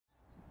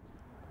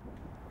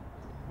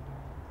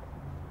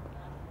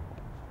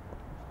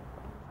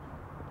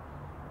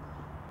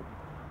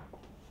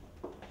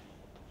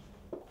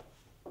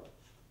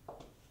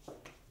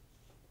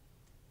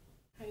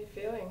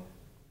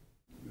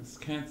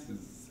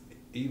cancer's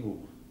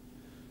evil.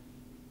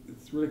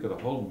 It's really got a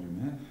hold on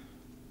me, man.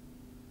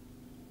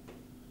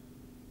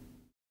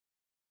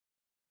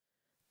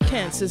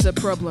 Cancer's a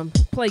problem,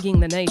 plaguing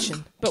the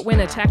nation. But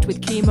when attacked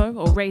with chemo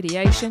or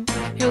radiation,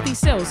 healthy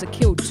cells are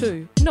killed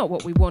too. Not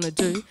what we want to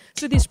do.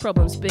 So this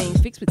problem's being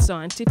fixed with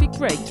scientific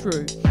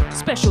breakthrough.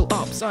 Special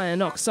ops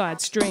iron oxide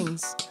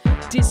strings,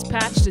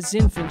 dispatched as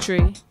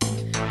infantry,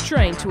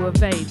 trained to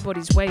evade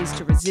body's ways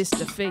to resist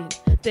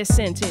defeat. They're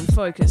sent in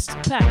focused,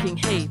 packing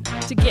heat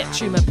to get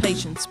tumour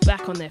patients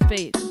back on their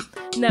feet.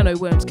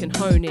 Nanoworms can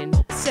hone in,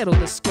 settle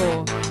the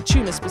score.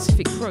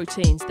 Tumour-specific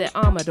proteins, their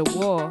armour to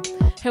war.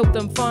 Help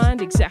them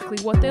find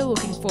exactly what they're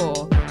looking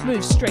for.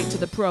 Move straight to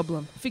the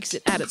problem, fix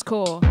it at its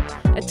core.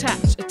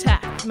 Attach,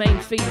 attack, main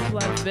feed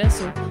blood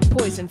vessel.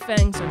 Poison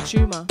fangs on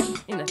tumour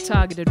in a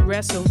targeted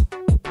wrestle.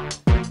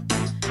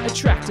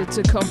 Attracted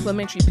to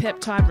complementary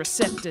peptide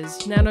receptors,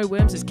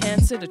 nanoworms as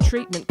cancer to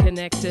treatment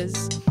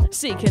connectors.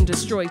 Seek and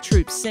destroy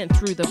troops sent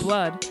through the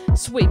blood.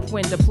 Sweep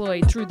when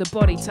deployed through the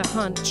body to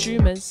hunt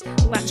tumours.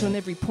 Latch on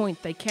every point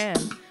they can,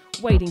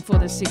 waiting for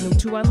the signal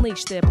to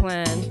unleash their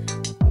plan.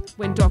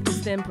 When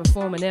doctors then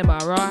perform an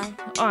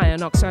MRI,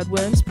 iron oxide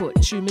worms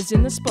put tumours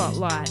in the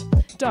spotlight.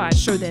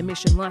 Dyes show their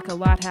mission like a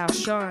lighthouse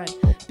shine,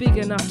 big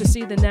enough to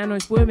see the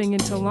nanos worming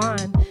into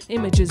line.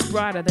 Images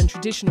brighter than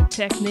traditional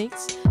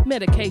techniques,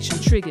 medication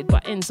triggered by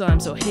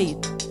enzymes or heat.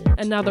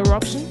 Another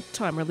option,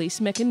 time-release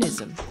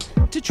mechanism,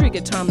 to trigger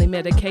timely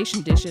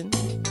medication dishing.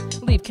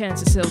 Leave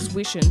cancer cells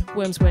wishing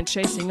worms weren't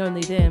chasing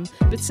only them,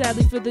 but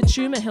sadly for the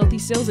tumour, healthy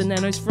cells are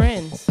nanos'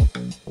 friends.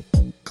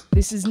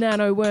 This is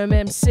Nanoworm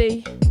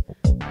MC,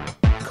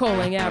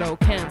 calling out all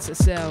cancer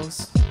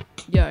cells.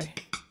 Yo,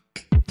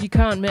 you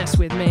can't mess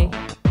with me.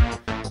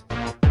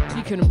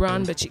 You can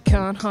run, but you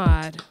can't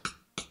hide.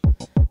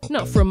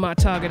 Not from my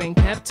targeting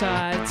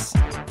peptides.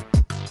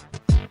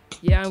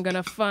 Yeah, I'm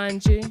gonna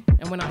find you,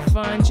 and when I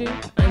find you,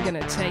 I'm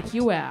gonna take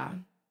you out.